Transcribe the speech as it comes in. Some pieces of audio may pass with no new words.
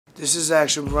This is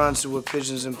Action Bronson with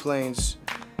Pigeons and Planes,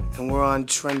 and we're on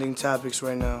trending topics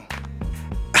right now.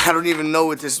 I don't even know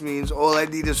what this means. All I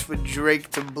need is for Drake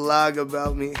to blog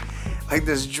about me. Like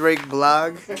this Drake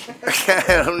blog?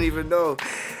 I don't even know.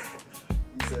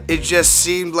 It just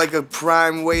seemed like a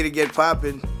prime way to get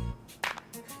popping.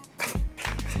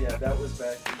 Yeah, that was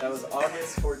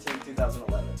August 14,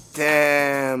 2011.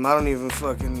 Damn, I don't even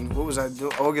fucking, what was I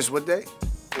doing? August what day?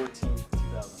 14,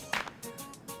 2011.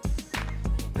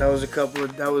 That was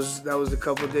a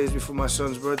couple of days before my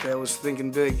son's birthday. I was thinking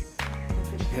big.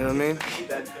 You know what I mean?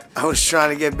 I was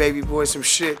trying to get baby boy some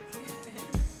shit.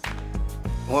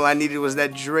 All I needed was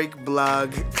that Drake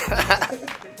blog.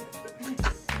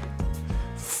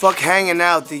 Fuck hanging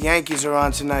out. The Yankees are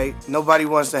on tonight. Nobody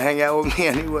wants to hang out with me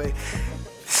anyway.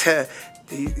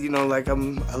 You know, like I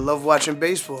love watching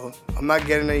baseball. I'm not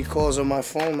getting any calls on my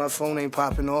phone. My phone ain't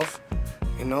popping off.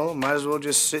 You know, might as well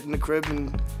just sit in the crib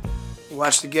and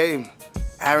watch the game.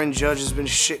 Aaron Judge has been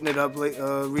shitting it up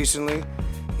recently.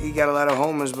 He got a lot of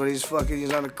homers, but he's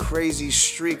on a crazy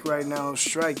streak right now of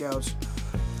strikeouts.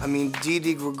 I mean,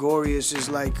 Didi Gregorius is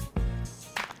like,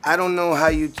 I don't know how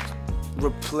you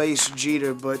replace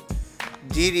Jeter, but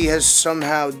Didi has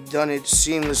somehow done it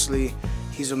seamlessly.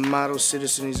 He's a model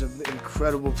citizen. He's an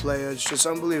incredible player. It's just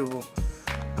unbelievable.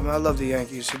 I mean, I love the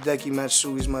Yankees. Hideki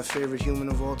Matsui's my favorite human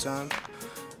of all time.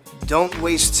 Don't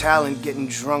waste talent getting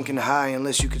drunk and high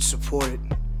unless you could support it.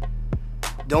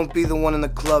 Don't be the one in the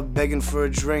club begging for a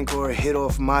drink or a hit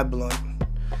off my blunt.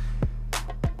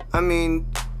 I mean,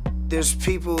 there's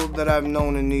people that I've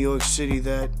known in New York City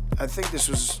that, I think this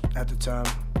was at the time.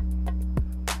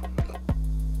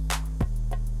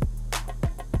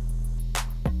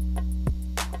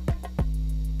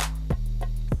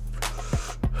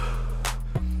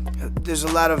 There's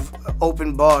a lot of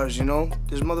open bars, you know?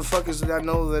 There's motherfuckers that I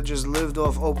know that just lived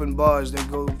off open bars. They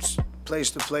go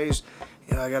place to place.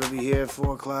 You know, I gotta be here at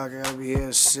 4 o'clock, I gotta be here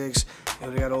at 6. You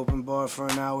know, they got an open bar for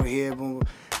an hour here. But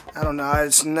I don't know,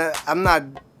 I'm not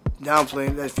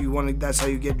downplaying that if you want to, that's how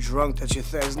you get drunk, that's your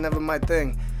thing. It's never my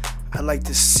thing. I like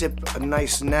to sip a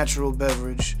nice natural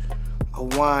beverage, a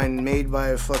wine made by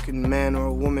a fucking man or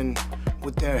a woman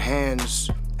with their hands,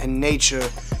 and nature,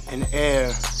 and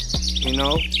air, you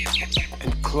know,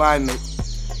 and climate,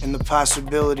 and the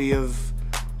possibility of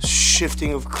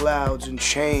shifting of clouds and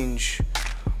change.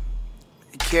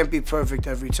 It can't be perfect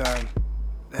every time.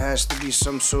 There has to be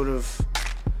some sort of,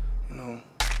 you know,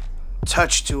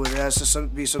 touch to it. There has to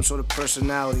be some sort of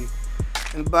personality.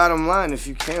 And bottom line, if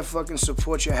you can't fucking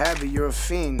support your habit, you're a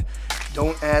fiend.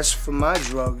 Don't ask for my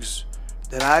drugs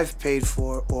that I've paid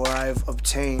for or I've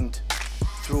obtained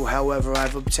through however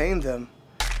I've obtained them.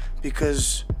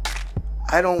 Because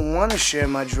I don't want to share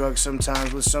my drugs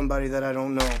sometimes with somebody that I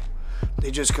don't know.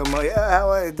 They just come out,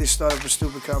 yeah, they start up a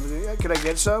stupid conversation. Yeah, can I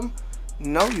get some?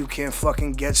 No, you can't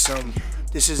fucking get some.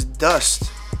 This is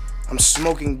dust. I'm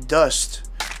smoking dust.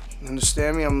 You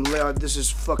understand me? This is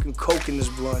fucking coke in this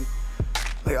blunt.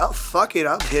 Like, oh, fuck it,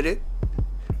 I'll hit it.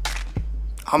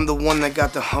 I'm the one that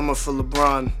got the Hummer for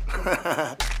LeBron.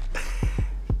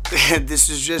 This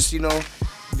is just, you know,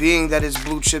 being that it's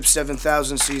Blue Chip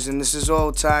 7000 season, this is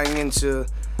all tying into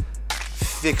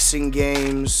fixing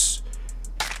games,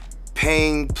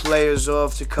 paying players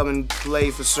off to come and play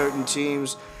for certain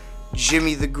teams,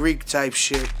 Jimmy the Greek type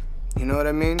shit, you know what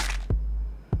I mean?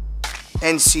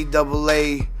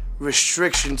 NCAA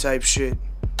restriction type shit,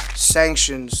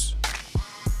 sanctions.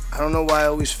 I don't know why I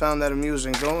always found that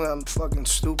amusing. I'm fucking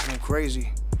stupid and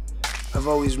crazy. I've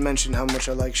always mentioned how much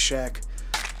I like Shaq.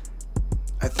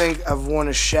 I think I've worn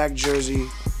a Shaq jersey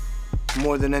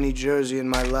more than any jersey in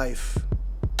my life.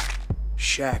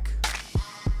 Shaq.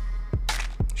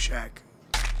 Shaq.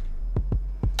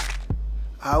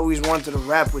 I always wanted to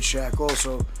rap with Shaq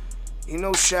also. You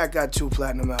know Shaq got 2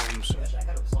 platinum albums.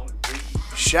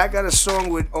 Shaq got a song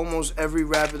with almost every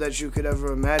rapper that you could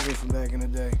ever imagine from back in the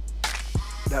day.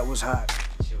 That was hot.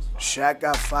 Shaq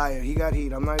got fire. He got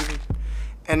heat. I'm not even...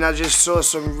 And I just saw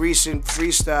some recent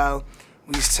freestyle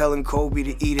where he's telling Kobe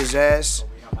to eat his ass.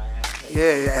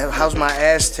 Yeah, how's my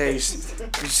ass taste?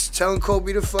 He's telling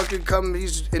Kobe to fucking come.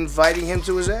 He's inviting him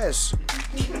to his ass.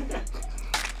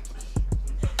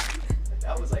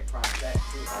 That was like prime Shaq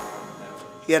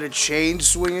too. He had a chain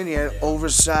swinging. He had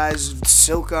oversized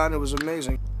silk on. It was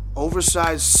amazing.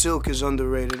 Oversized silk is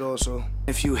underrated also.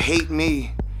 If you hate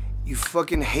me, you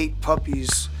fucking hate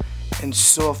puppies and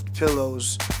soft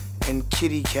pillows and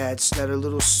kitty cats that are a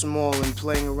little small and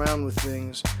playing around with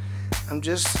things. I'm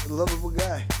just a lovable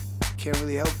guy. Can't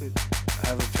really help it. I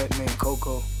have a pet named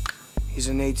Coco. He's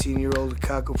an 18-year-old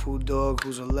cockapoo dog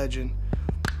who's a legend.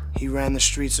 He ran the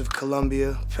streets of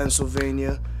Columbia,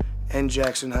 Pennsylvania, and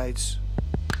Jackson Heights.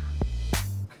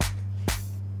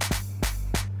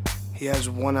 He has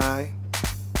one eye.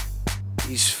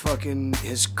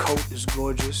 His coat is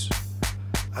gorgeous.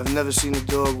 I've never seen a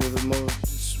dog with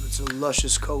it's a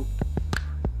luscious coat.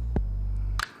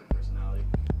 Personality.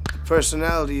 The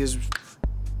personality is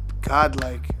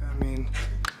godlike. I mean,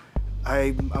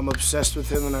 I'm obsessed with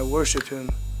him and I worship him.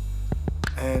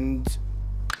 And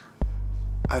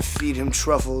I feed him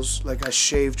truffles, like I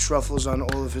shave truffles on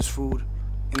all of his food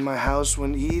in my house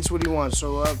when he eats what he wants.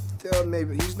 So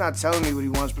maybe he's not telling me what he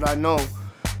wants, but I know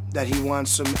that he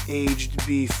wants some aged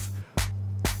beef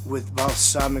with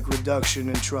balsamic reduction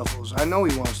and truffles. I know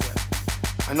he wants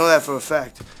that. I know that for a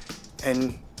fact.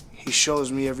 And he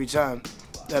shows me every time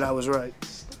that I was right.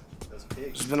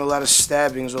 There's been a lot of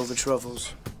stabbings over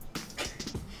truffles.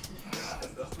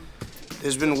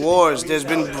 There's been wars. There's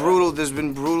been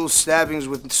brutal stabbings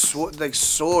with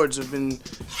swords have been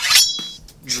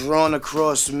drawn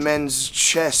across men's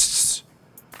chests.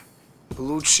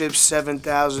 Blue Chip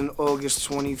 7000, August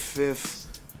 25th,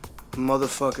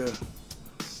 motherfucker.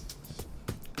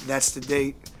 That's the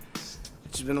date.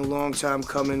 It's been a long time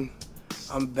coming.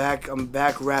 I'm back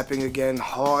rapping again,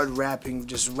 hard rapping,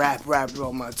 just rap.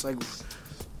 Oh my, it's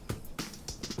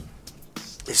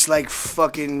like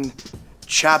fucking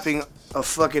chopping a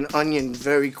fucking onion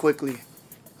very quickly,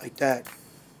 like that.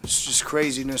 It's just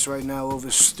craziness right now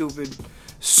over stupid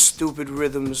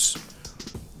rhythms.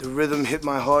 The rhythm hit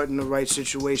my heart in the right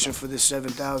situation for this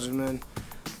 7000, man.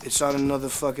 It's on another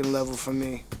fucking level for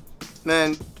me.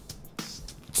 Man,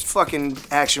 it's fucking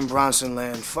Action Bronson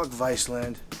land. Fuck Vice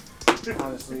land,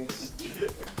 honestly.